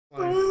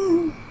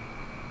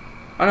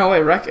Oh no,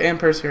 wait, Rec and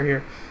Percy are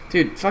here.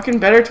 Dude, fucking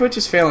Better Twitch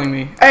is failing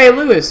me. Hey,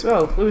 Lewis!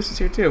 Oh, Lewis is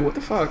here too. What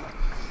the fuck?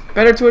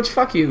 Better Twitch,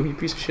 fuck you, you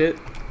piece of shit.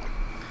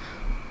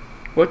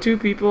 What two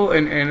people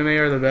in anime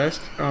are the best?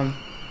 I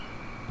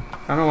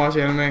don't watch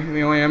anime.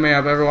 The only anime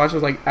I've ever watched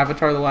was like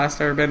Avatar: The Last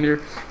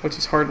Airbender, which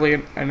is hardly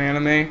an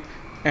anime,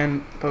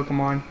 and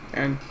Pokemon.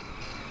 And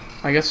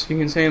I guess you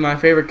can say my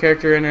favorite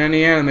character in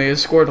any anime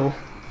is Squirtle.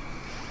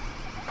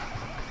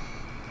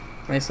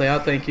 Nice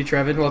layout, thank you,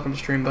 Trevin. Welcome to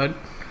stream, bud.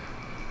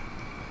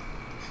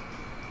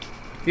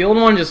 The old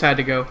one just had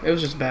to go. It was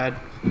just bad.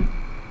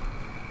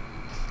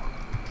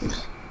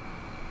 Oops.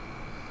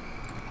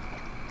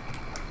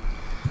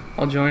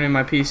 I'll join in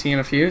my PC in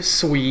a few.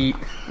 Sweet.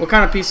 What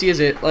kind of PC is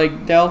it?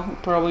 Like Dell?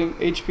 Probably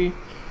HP?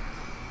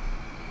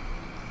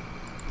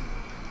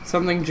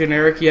 Something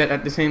generic yet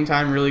at the same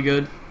time really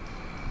good.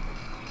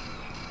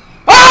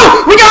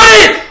 Oh! We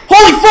got it!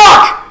 Holy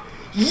fuck!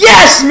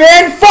 Yes,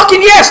 man!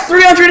 Fucking yes!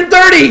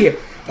 330! Aron?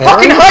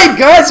 Fucking hype,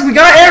 guys! We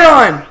got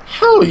Aron!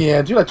 Hell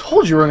yeah, dude, I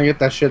told you we were gonna get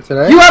that shit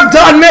today. You have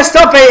done messed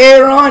up,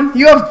 Aron!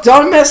 You have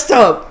done messed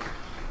up!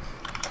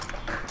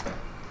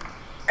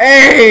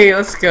 Hey,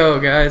 let's go,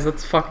 guys.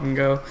 Let's fucking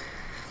go.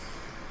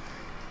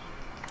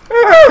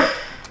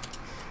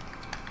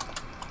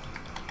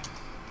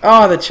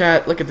 Oh, the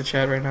chat. Look at the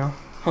chat right now.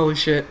 Holy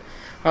shit.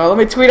 Let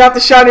me tweet out the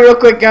shiny real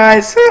quick,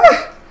 guys.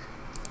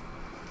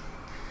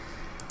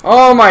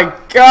 Oh my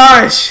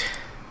gosh.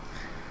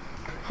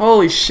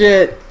 Holy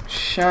shit.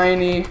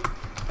 Shiny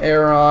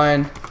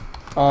Aron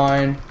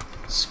on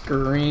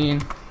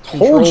screen.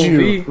 Told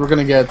you we're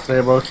gonna get it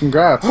today, bro.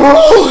 Congrats.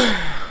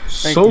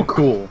 So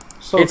cool.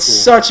 So it's cool.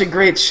 Such a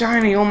great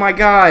shiny. Oh my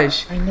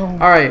gosh. I know.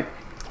 Alright.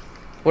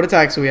 What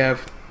attacks do we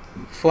have?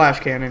 Flash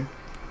cannon.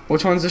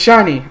 Which one's the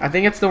shiny? I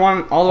think it's the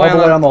one all the way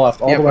on the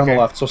left. All the way on the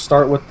left. So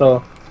start with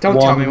the Don't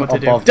one tell me what to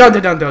do. Dun,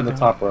 the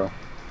top row.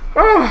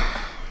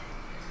 Oh,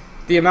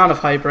 the amount of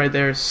hype right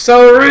there is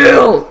so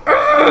real.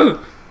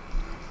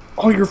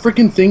 Oh, your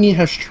freaking thingy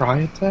has try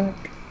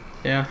attack?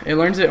 Yeah, it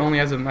learns it only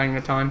as a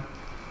magneton.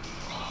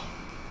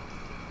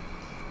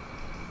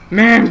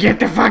 Man, get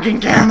the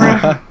fucking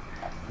camera!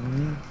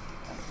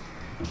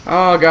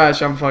 Oh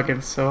gosh, I'm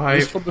fucking so hyped.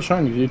 Just flip the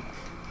shiny, dude.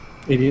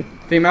 Idiot.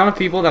 The amount of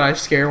people that I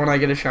scare when I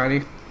get a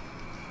shiny.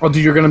 Oh,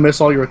 dude, you're gonna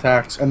miss all your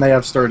attacks, and they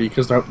have sturdy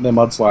because they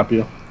mud slap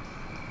you.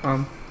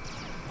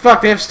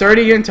 Fuck, they have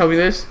sturdy. You didn't tell me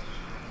this.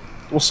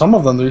 Well, some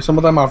of them do. Some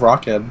of them have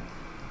rockhead.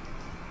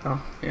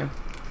 Oh, yeah.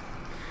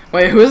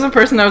 Wait, who was the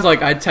person that was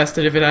like, I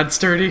tested if it had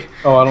sturdy?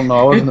 Oh, I don't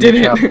know. It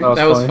didn't.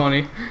 That was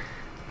funny.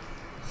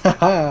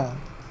 Haha.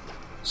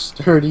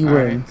 Sturdy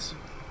wins.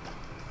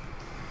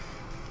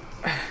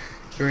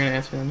 You were gonna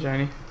answer them,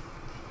 shiny.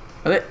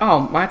 Are they? Oh,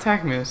 my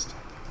attack missed.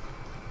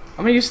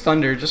 I'm gonna use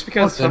thunder just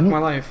because fuck my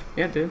life.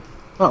 Yeah, it did.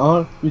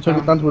 You took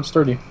it down to its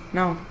sturdy.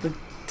 No, the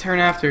turn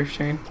after,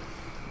 Shane.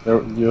 There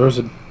was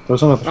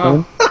another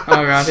turn. Oh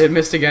god, it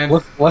missed again.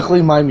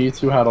 Luckily, my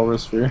Mewtwo had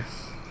Oversphere.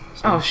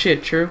 So. Oh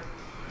shit, true.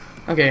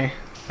 Okay,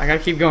 I gotta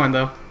keep going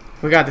though.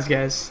 We got this,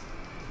 guys.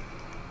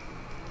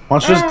 Why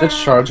don't you just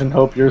discharge and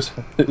hope yours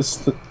is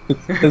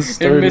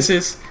sturdy? It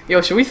misses.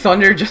 Yo, should we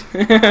thunder? Just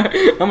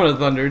I'm gonna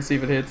thunder and see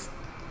if it hits.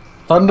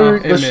 Thunder.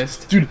 It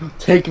missed. Dude,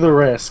 take the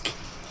risk.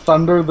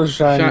 Thunder the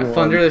shiny one.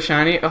 Thunder the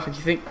shiny. Oh, you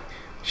think?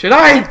 Should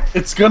I?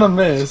 It's gonna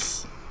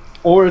miss,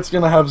 or it's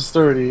gonna have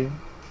sturdy.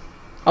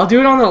 I'll do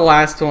it on the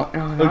last one.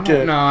 No,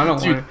 okay. I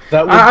don't want to.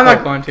 I'm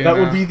not going to. That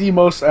would be the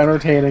most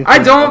entertaining. I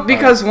don't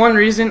because one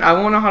reason I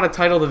won't know how to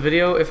title the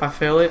video if I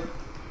fail it.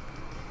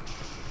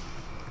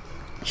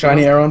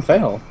 Shiny Aron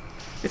fail.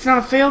 It's not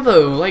a fail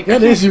though. Like yeah,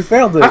 it is. You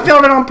failed it. I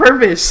failed it on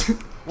purpose. It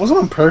wasn't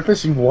on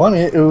purpose. You won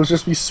it. It was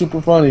just be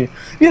super funny.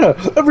 Yeah,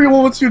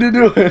 everyone wants you to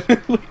do it.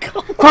 Like,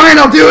 fine,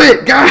 I'll do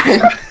it,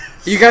 guys.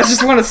 You guys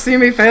just want to see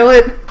me fail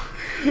it?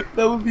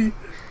 That would be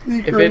the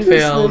if it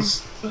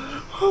fails. Thing.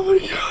 Oh my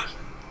god.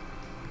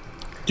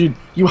 Dude,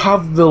 you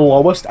have the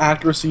lowest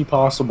accuracy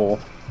possible.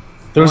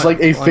 There's like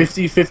a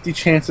 50-50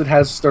 chance it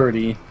has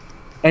sturdy.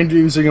 And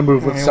you're using a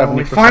move with 70%.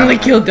 We finally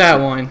killed that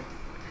one.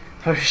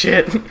 Oh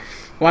shit.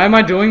 Why am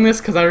I doing this?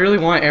 Because I really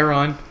want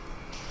Aron.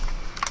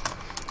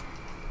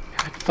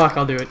 Fuck,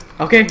 I'll do it.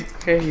 Okay,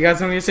 you guys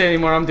don't need to say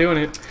anymore. I'm doing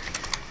it.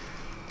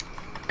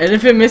 And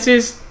if it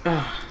misses...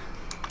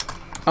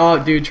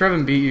 Oh, dude,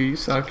 Trevin beat you. You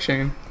suck,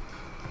 Shane.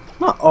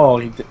 Not all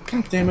he did.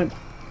 God damn it.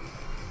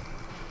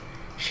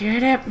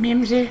 Shut up,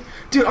 Mimsy.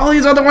 Dude, all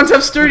these other ones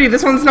have sturdy.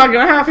 This one's not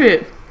gonna have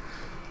it.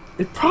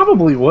 It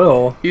probably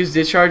will. Use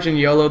discharge and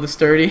YOLO the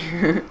sturdy.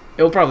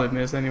 It'll probably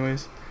miss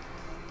anyways.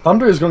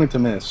 Thunder is going to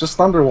miss. Just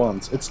thunder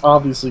once. It's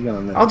obviously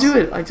gonna miss. I'll do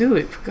it. I do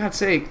it. For God's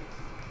sake.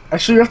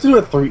 Actually, you have to do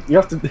it 3. You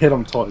have to hit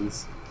him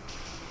twice.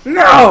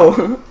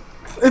 No!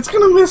 It's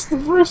gonna miss the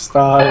first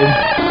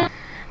time.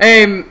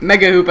 Hey,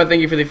 Mega Hoop, I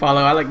thank you for the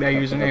follow. I like that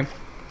username.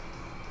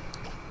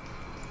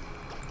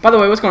 By the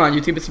way, what's going on,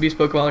 YouTube? It's the Beast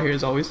Pokeball here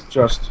as always.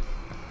 Just.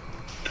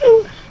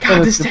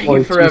 God, this is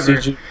taking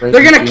forever.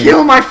 They're gonna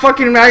kill my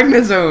fucking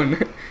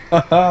Magnezone.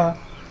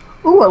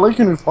 Ooh, I like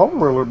your new follow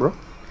roller, bro.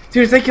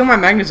 Dude, if they kill my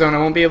Magnezone, I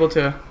won't be able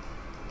to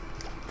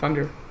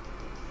thunder.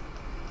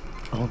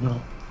 Oh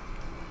no.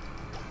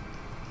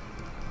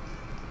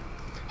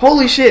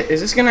 Holy shit,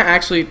 is this gonna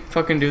actually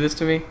fucking do this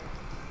to me?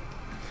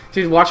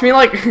 Dude, watch me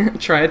like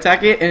try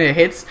attack it and it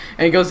hits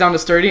and it goes down to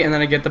sturdy and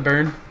then I get the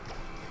burn.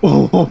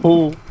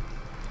 Oh.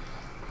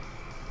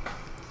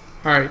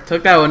 Alright,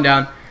 took that one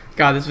down.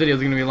 God, this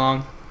video's gonna be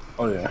long.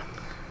 Oh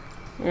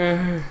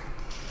yeah.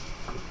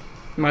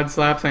 Mud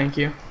slap, thank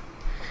you.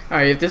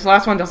 Alright, if this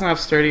last one doesn't have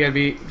sturdy, I'd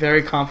be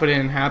very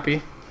confident and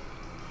happy.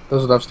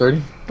 Does it have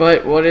sturdy?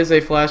 But what is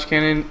a flash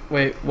cannon?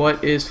 Wait,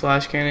 what is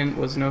flash cannon?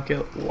 Was no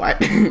kill.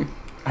 What?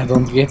 I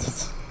don't get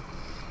it.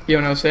 Yo,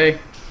 no say.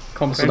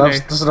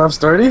 Does it have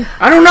sturdy?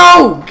 I don't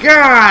know!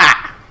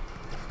 God!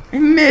 I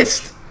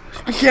missed!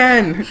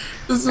 Again!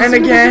 This and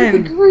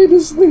again! The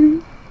greatest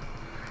thing.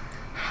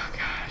 Oh,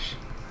 gosh.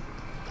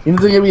 You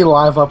need to give me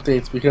live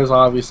updates because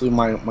obviously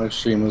my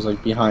stream was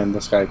like behind the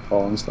Skype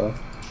call and stuff.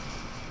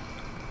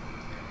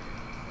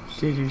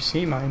 Did you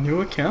see my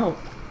new account?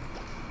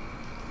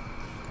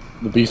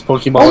 The Beast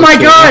Pokeball. Oh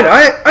my god!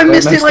 I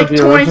missed it like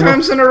 20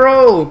 times in a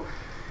row!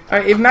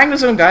 Alright, if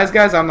Magnezone dies,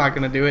 guys, I'm not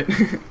gonna do it.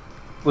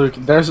 Look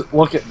at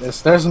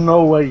this. There's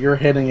no way you're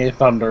hitting a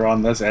Thunder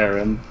on this,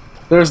 Aron.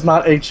 There's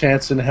not a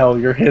chance in hell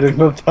you're hitting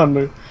the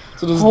Thunder.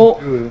 So just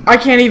do it. I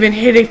can't even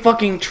hit a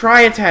fucking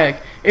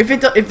tri-attack.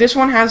 If this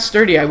one has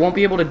sturdy, I won't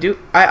be able to do...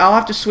 I'll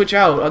have to switch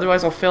out,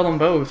 otherwise I'll fail them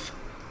both.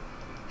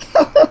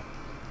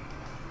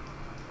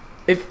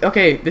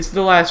 Okay, this is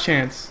the last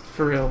chance,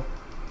 for real.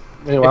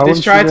 Wait, if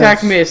this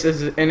tri-attack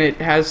misses and it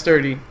has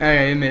sturdy...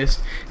 Okay, it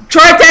missed.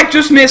 Tri-attack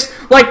just missed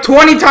like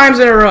 20 times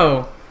in a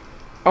row!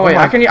 Oh wait,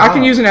 I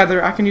can use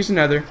another. I can use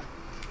another.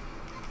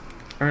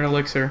 Or an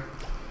elixir.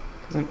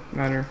 Doesn't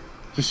matter.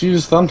 Just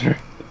use Thunder.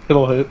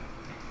 It'll hit.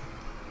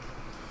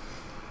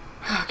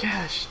 Oh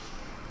gosh.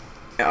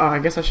 Oh, I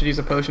guess I should use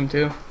a potion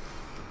too.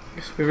 I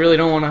guess we really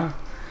don't want to,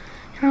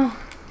 you know,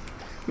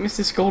 miss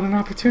this golden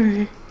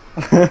opportunity.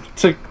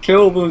 To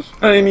kill the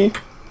shiny.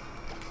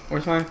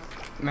 Where's my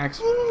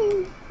max?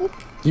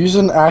 Use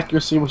an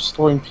accuracy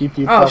restoring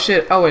PP. Oh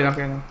shit! Oh wait,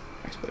 okay, no.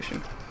 Max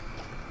potion.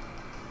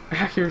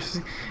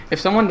 Accuracy.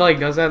 If someone like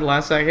does that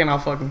last second, I'll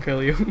fucking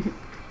kill you.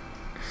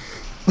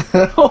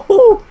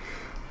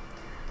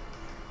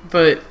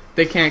 But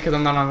they can't because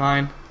I'm not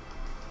online.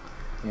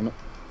 Damn it.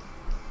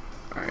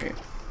 Alright.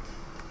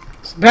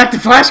 So back to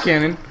flash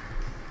cannon.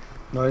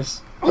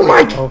 Nice. Oh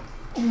my! Oh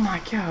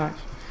my gosh.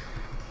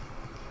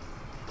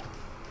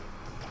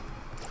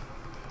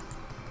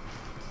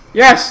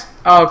 Yes!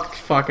 Oh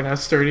fucking,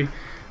 that's sturdy.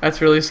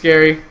 That's really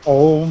scary.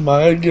 Oh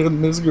my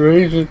goodness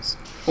gracious.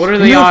 What are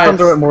the odds?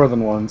 Thunder it more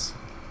than once.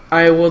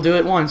 I will do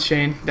it once,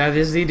 Shane. That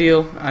is the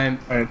deal.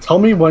 Alright, tell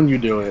me when you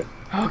do it.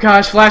 Oh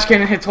gosh, flash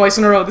cannon hit twice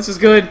in a row. This is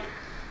good.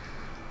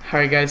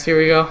 Alright guys, here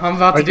we go. I'm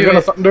about to do it. Are you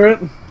gonna thunder it?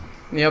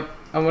 Yep,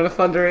 I'm gonna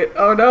thunder it.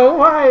 Oh no,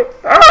 why?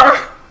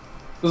 Ah!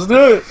 Let's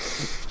do it!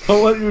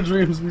 Don't let your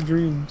dreams be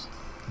dreams.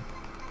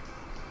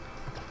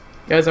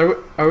 Guys, are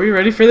we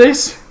ready for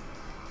this?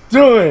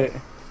 Do it!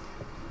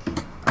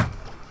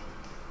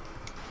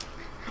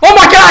 Oh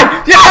my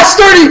god! Yeah,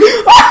 sturdy!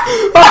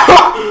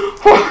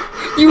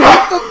 You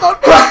have the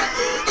thunder!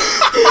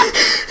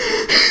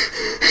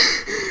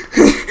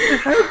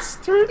 It's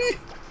sturdy?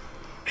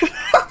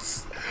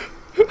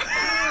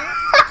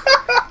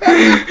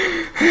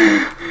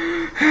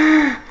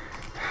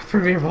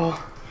 Premier ball.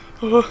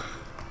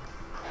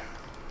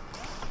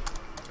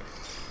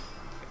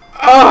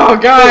 Oh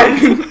god!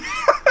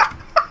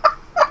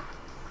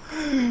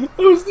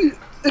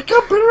 It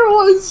got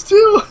paralyzed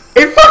too!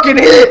 It fucking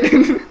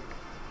hit!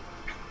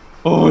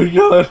 Oh my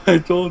god, I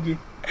told you.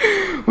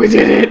 We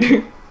did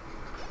it!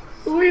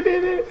 We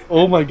did it!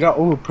 Oh my god,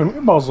 oh,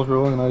 Premier Balls look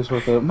really nice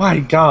with it. My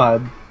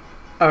god.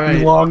 Alright.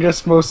 The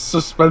longest, most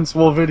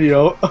suspenseful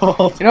video of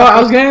all time. You know what,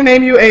 I was gonna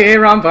name you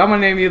Aron, but I'm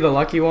gonna name you the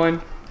lucky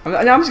one.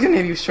 I'm just gonna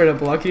name you straight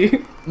up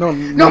Lucky. No,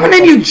 I'm gonna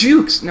name you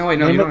Jukes! No, wait,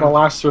 no, name you it don't the have...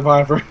 last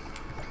survivor.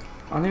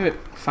 I'll name it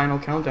Final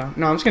Countdown.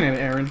 No, I'm just gonna name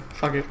it Aron.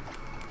 Fuck it.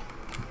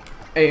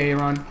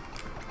 Aron.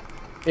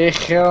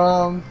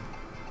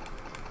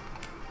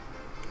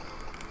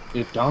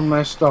 You done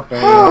messed up,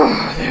 Aron.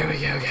 Oh, there we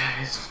go,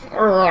 guys.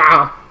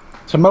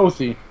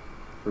 Timothy.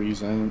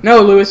 Freezing.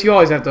 No, Lewis, you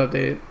always have to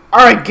update it.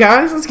 Alright,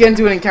 guys, let's get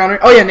into an encounter.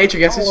 Oh, yeah, nature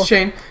guesses.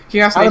 Shane, can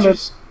you ask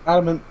natures?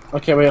 Adamant.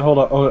 Okay, wait, hold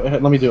on. Oh,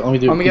 let me do it.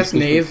 Let me guess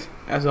Knave,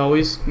 as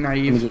always.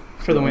 Naive,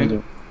 for the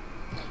win.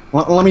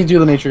 Let me do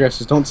the nature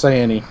guesses. Don't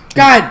say any.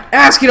 God,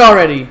 ask it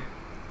already!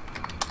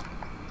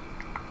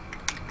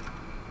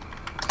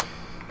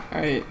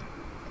 Alright.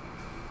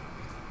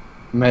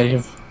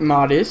 Maeve.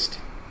 Modest.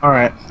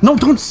 Alright. No,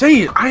 don't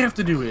say it! I have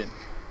to do it!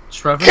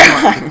 Trevor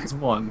Martin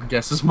 1.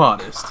 Guesses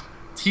modest.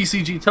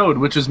 TCG Toad,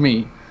 which is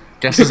me.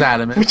 Guesses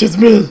adamant. Which is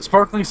me.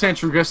 Sparkling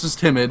Sandshrew guesses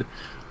timid.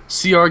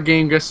 CR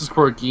Game guesses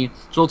quirky.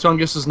 Jolteon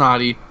guesses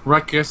naughty.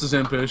 Wreck guesses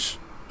impish.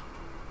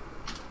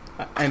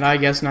 And I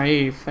guess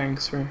naive,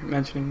 thanks for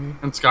mentioning me.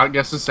 And Scott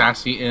guesses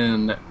sassy,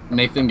 and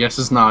Nathan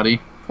guesses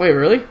naughty. Wait,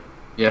 really?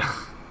 Yeah.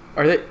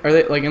 Are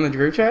they like in the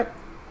group chat?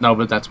 No,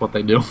 but that's what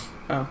they do.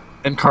 Oh.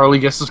 And Carly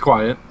guesses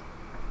quiet.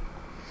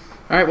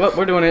 Alright, well,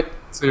 we're doing it.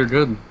 So you're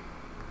good.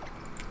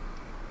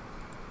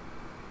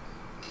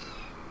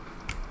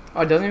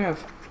 Oh, it doesn't even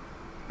have...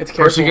 It's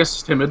careful. Person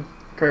gets timid.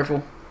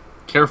 Careful.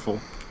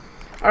 Careful.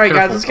 Alright,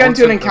 guys, let's get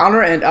into an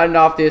encounter and end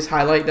off this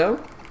highlight, though.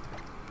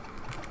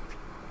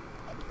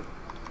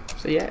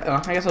 So,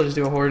 yeah, I guess I'll just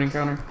do a horde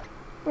encounter.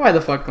 Why the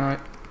fuck not?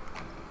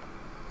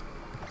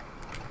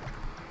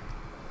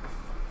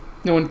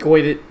 No one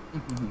goyed it.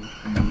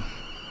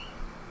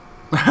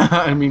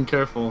 I mean,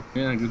 careful.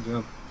 Yeah, good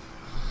job.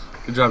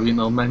 Good job,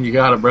 you old man. You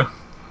got it, bro.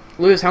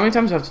 Lewis, how many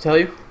times do I have to tell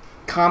you?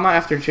 Comma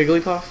after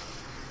Jigglypuff.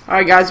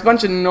 Alright, guys, a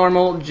bunch of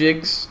normal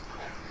jigs.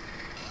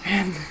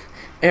 And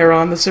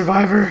Aron, the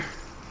survivor.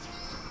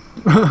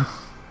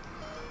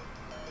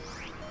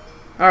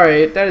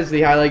 Alright, that is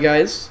the highlight,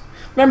 guys.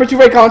 Remember to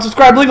rate, comment,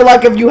 subscribe, leave a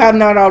like if you have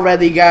not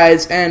already,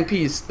 guys. And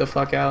peace the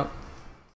fuck out.